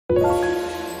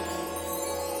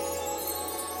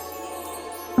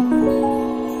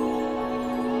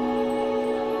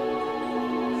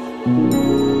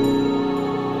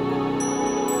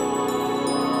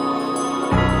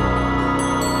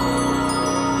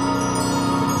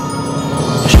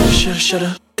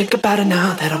shoulda. Think about it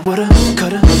now that I woulda,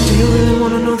 coulda. Do you really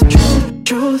wanna know the truth?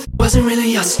 Truth wasn't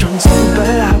really your strong suit, but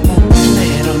I won't lay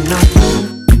it on not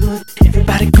you.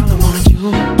 Everybody calling wanted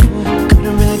you.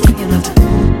 Couldn't really get you not to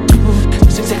do.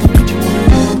 That's exactly what you wanna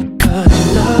do. Cause your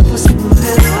love was in my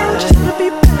head. Just wanna be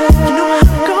bad. You know how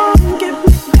to go and get me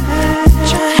back. Put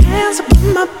your hands up on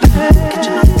my back. Get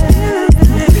you not feeling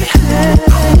maybe.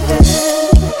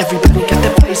 Everybody got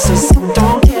their places, some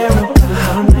don't care about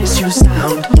how nice you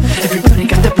sound. Everybody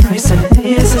got their price, and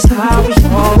this is how we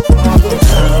all fall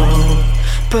down.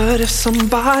 But if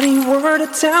somebody were to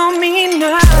tell me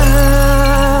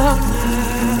now